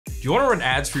Do you want to run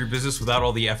ads for your business without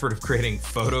all the effort of creating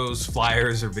photos,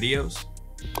 flyers, or videos?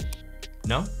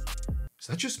 No? Is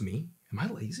that just me? Am I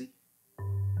lazy?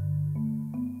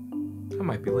 I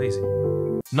might be lazy.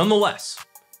 Nonetheless,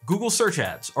 Google search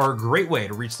ads are a great way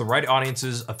to reach the right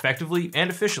audiences effectively and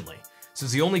efficiently,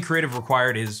 since the only creative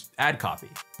required is ad copy.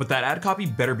 But that ad copy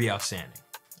better be outstanding.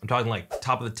 I'm talking like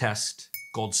top of the test,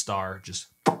 gold star, just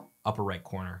upper right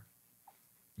corner.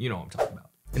 You know what I'm talking about.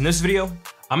 In this video,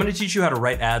 I'm going to teach you how to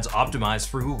write ads optimized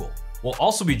for Google. We'll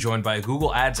also be joined by a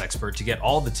Google Ads expert to get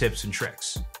all the tips and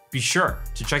tricks. Be sure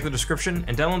to check the description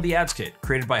and download the Ads Kit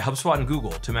created by HubSpot and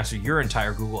Google to master your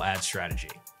entire Google Ads strategy.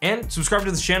 And subscribe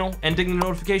to this channel and ding the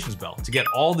notifications bell to get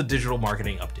all the digital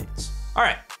marketing updates. All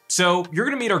right, so you're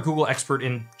going to meet our Google expert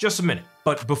in just a minute.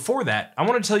 But before that, I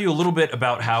want to tell you a little bit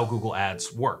about how Google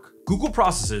Ads work. Google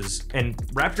processes, and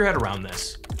wrap your head around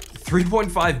this,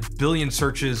 3.5 billion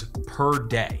searches per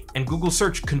day. And Google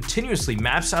Search continuously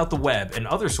maps out the web and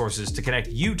other sources to connect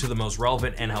you to the most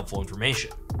relevant and helpful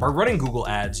information. By running Google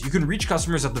Ads, you can reach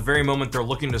customers at the very moment they're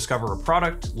looking to discover a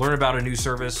product, learn about a new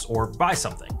service, or buy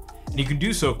something. And you can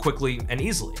do so quickly and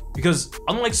easily. Because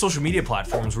unlike social media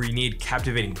platforms where you need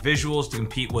captivating visuals to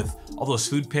compete with all those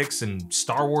food pics and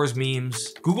Star Wars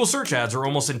memes, Google search ads are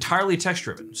almost entirely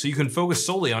text-driven, so you can focus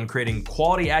solely on creating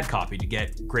quality ad copy to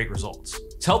get great results.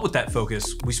 To help with that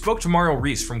focus, we spoke to Mariel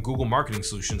Reese from Google Marketing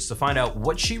Solutions to find out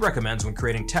what she recommends when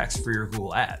creating text for your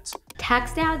Google ads.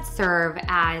 Text ads serve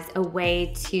as a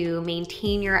way to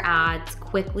maintain your ads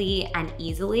quickly and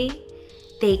easily.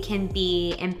 They can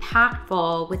be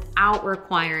impactful without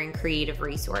requiring creative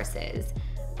resources.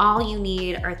 All you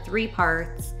need are 3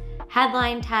 parts: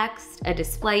 headline text, a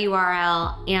display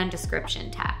URL, and description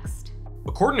text.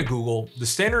 According to Google, the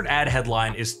standard ad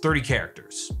headline is 30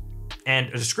 characters, and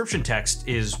a description text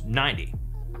is 90.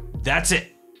 That's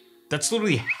it. That's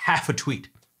literally half a tweet.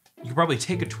 You could probably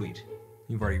take a tweet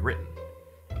you've already written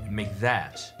and make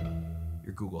that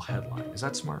your Google headline. Is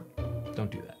that smart?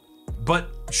 Don't do that.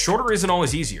 But shorter isn't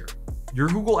always easier. Your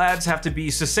Google ads have to be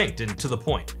succinct and to the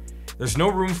point. There's no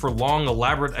room for long,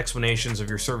 elaborate explanations of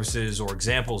your services or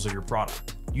examples of your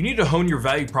product. You need to hone your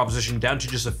value proposition down to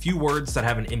just a few words that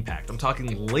have an impact. I'm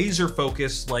talking laser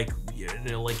focus, like you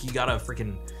gotta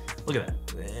freaking, look at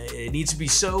that. It needs to be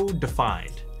so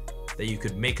defined that you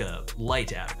could make a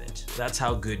light out of it. That's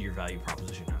how good your value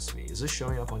proposition has to be. Is this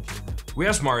showing up on camera? We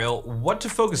asked Mariel what to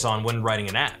focus on when writing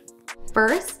an ad.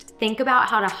 First, think about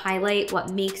how to highlight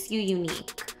what makes you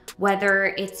unique.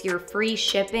 Whether it's your free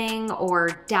shipping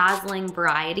or dazzling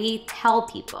variety, tell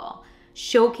people.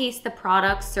 Showcase the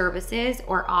products, services,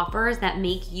 or offers that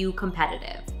make you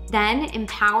competitive. Then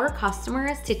empower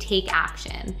customers to take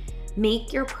action.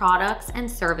 Make your products and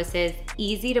services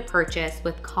easy to purchase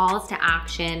with calls to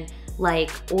action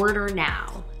like order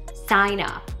now, sign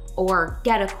up, or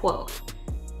get a quote.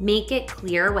 Make it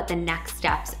clear what the next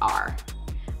steps are.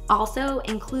 Also,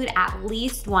 include at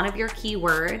least one of your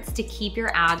keywords to keep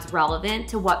your ads relevant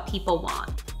to what people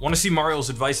want. Want to see Mariel's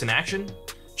advice in action?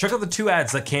 Check out the 2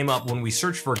 ads that came up when we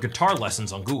searched for guitar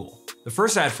lessons on Google. The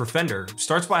first ad for Fender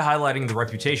starts by highlighting the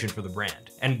reputation for the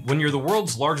brand. And when you're the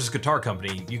world's largest guitar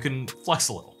company, you can flex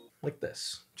a little. Like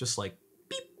this, just like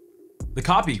beep. The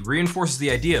copy reinforces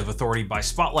the idea of authority by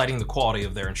spotlighting the quality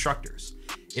of their instructors.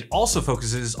 It also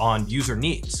focuses on user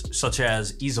needs, such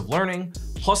as ease of learning,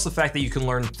 plus the fact that you can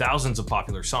learn thousands of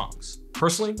popular songs.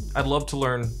 Personally, I'd love to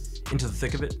learn Into the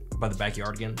Thick of It by the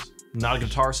Backyardigans. Not a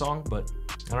guitar song, but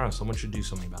I don't know, someone should do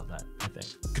something about that, I think.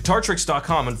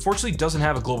 GuitarTricks.com unfortunately doesn't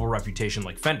have a global reputation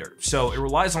like Fender, so it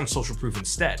relies on social proof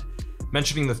instead,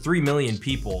 mentioning the 3 million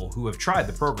people who have tried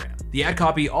the program. The ad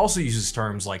copy also uses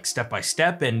terms like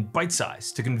step-by-step and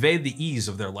bite-size to convey the ease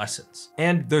of their lessons.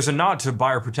 And there's a nod to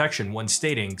buyer protection when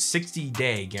stating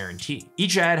 60-day guarantee.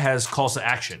 Each ad has calls to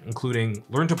action, including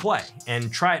learn to play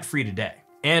and try it free today.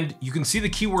 And you can see the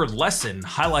keyword lesson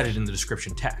highlighted in the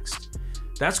description text.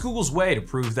 That's Google's way to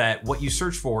prove that what you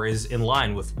search for is in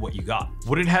line with what you got.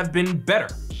 Would it have been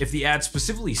better if the ad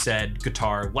specifically said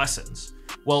guitar lessons?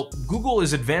 Well, Google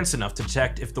is advanced enough to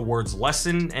detect if the words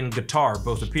lesson and guitar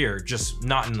both appear, just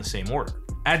not in the same order.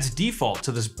 Ads default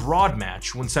to this broad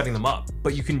match when setting them up,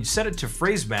 but you can set it to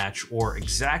phrase match or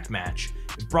exact match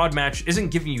if broad match isn't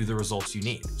giving you the results you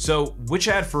need. So which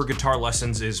ad for guitar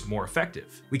lessons is more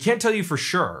effective? We can't tell you for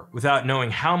sure without knowing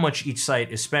how much each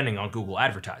site is spending on Google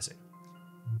advertising.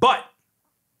 But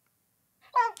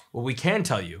what we can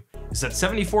tell you is that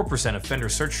 74% of Fender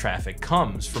search traffic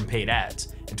comes from paid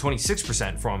ads and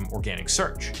 26% from organic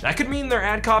search. That could mean their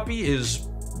ad copy is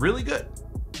really good,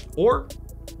 or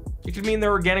it could mean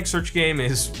their organic search game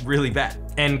is really bad.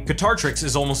 And Guitar Tricks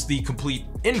is almost the complete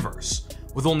inverse.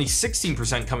 with only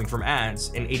 16% coming from ads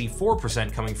and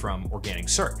 84% coming from organic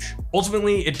search.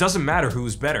 Ultimately, it doesn't matter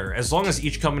who's better as long as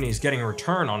each company is getting a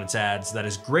return on its ads that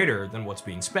is greater than what's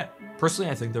being spent.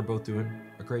 Personally, I think they're both doing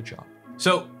a great job.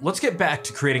 So let's get back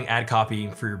to creating ad copy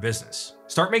for your business.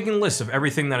 Start making lists of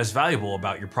everything that is valuable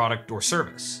about your product or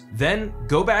service. Then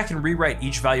go back and rewrite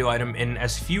each value item in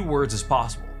as few words as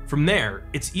possible. From there,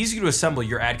 it's easy to assemble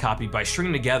your ad copy by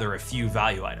stringing together a few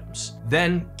value items.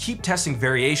 Then keep testing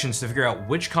variations to figure out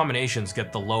which combinations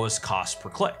get the lowest cost per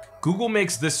click. Google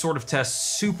makes this sort of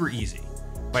test super easy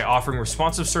by offering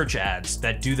responsive search ads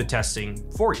that do the testing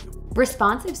for you.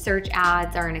 Responsive search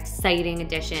ads are an exciting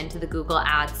addition to the Google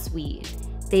Ads suite.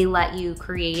 They let you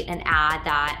create an ad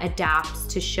that adapts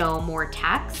to show more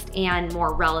text and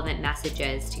more relevant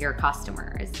messages to your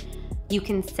customers. You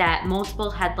can set multiple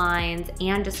headlines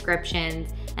and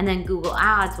descriptions, and then Google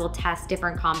Ads will test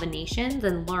different combinations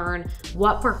and learn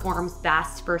what performs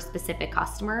best for specific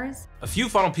customers. A few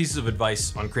final pieces of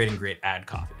advice on creating great ad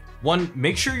copy. 1,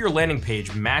 make sure your landing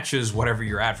page matches whatever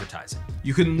you're advertising.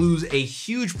 You can lose a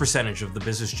huge percentage of the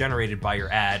business generated by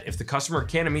your ad if the customer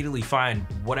can't immediately find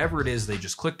whatever it is they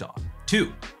just clicked on.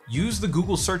 2, use the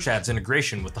Google Search Ads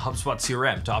integration with the HubSpot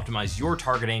CRM to optimize your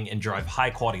targeting and drive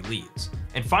high-quality leads.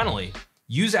 And finally,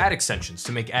 use ad extensions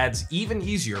to make ads even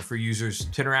easier for users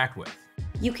to interact with.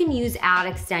 You can use ad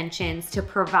extensions to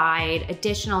provide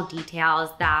additional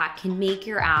details that can make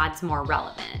your ads more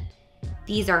relevant.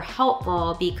 These are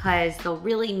helpful because they'll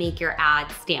really make your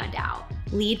ads stand out.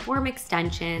 Lead form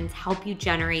extensions help you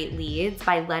generate leads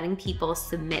by letting people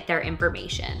submit their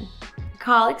information.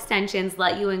 Call extensions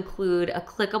let you include a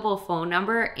clickable phone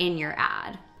number in your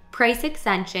ad. Price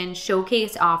extensions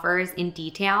showcase offers in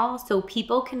detail so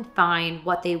people can find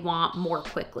what they want more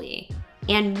quickly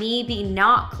and maybe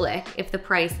not click if the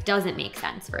price doesn't make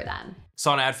sense for them.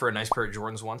 Saw an ad for a nice pair of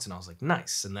Jordans once and I was like,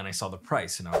 nice. And then I saw the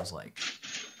price and I was like,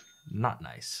 not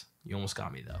nice. You almost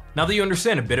got me though. Now that you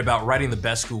understand a bit about writing the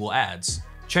best Google ads,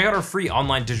 check out our free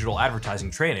online digital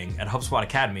advertising training at HubSpot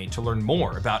Academy to learn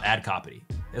more about ad copy,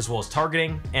 as well as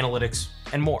targeting, analytics,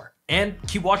 and more. And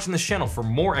keep watching this channel for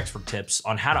more expert tips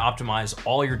on how to optimize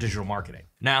all your digital marketing.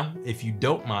 Now, if you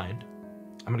don't mind,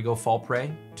 I'm gonna go fall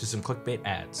prey to some clickbait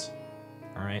ads.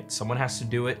 All right, someone has to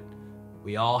do it.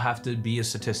 We all have to be a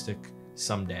statistic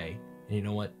someday. And you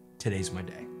know what? Today's my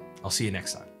day. I'll see you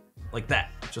next time. Like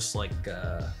that, just like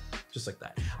that.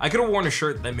 I could have worn a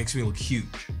shirt that makes me look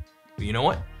huge, but you know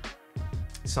what?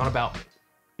 It's not about me.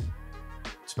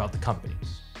 It's about the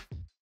companies.